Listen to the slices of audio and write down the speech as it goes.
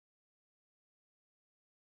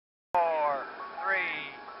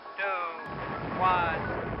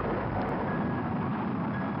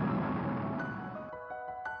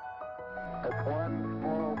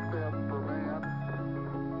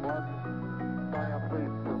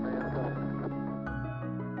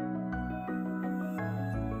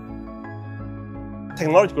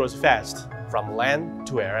Technology grows fast, from land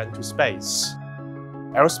to air and to space.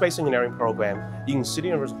 Aerospace engineering program in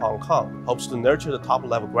CityU Hong Kong hopes to nurture the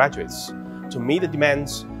top-level graduates to meet the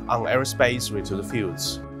demands on aerospace-related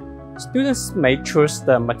fields. Students may choose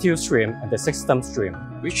the material stream and the system stream,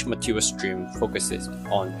 which material stream focuses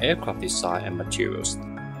on aircraft design and materials,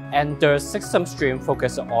 and the system stream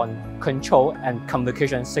focuses on control and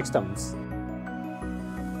communication systems.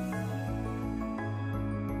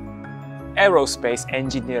 Aerospace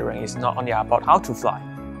engineering is not only about how to fly.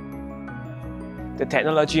 The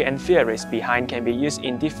technology and theories behind can be used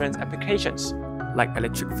in different applications, like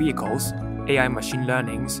electric vehicles, AI machine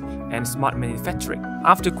learnings, and smart manufacturing.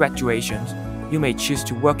 After graduation, you may choose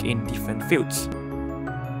to work in different fields.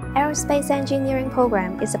 Aerospace engineering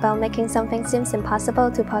program is about making something seems impossible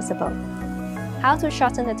to possible. How to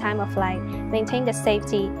shorten the time of flight, maintain the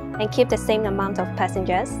safety, and keep the same amount of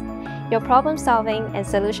passengers. Your problem-solving and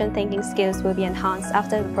solution-thinking skills will be enhanced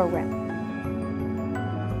after the program.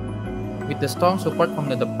 With the strong support from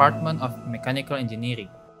the Department of Mechanical Engineering,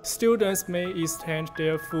 students may extend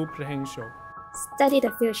their full potential. Study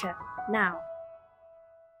the future now.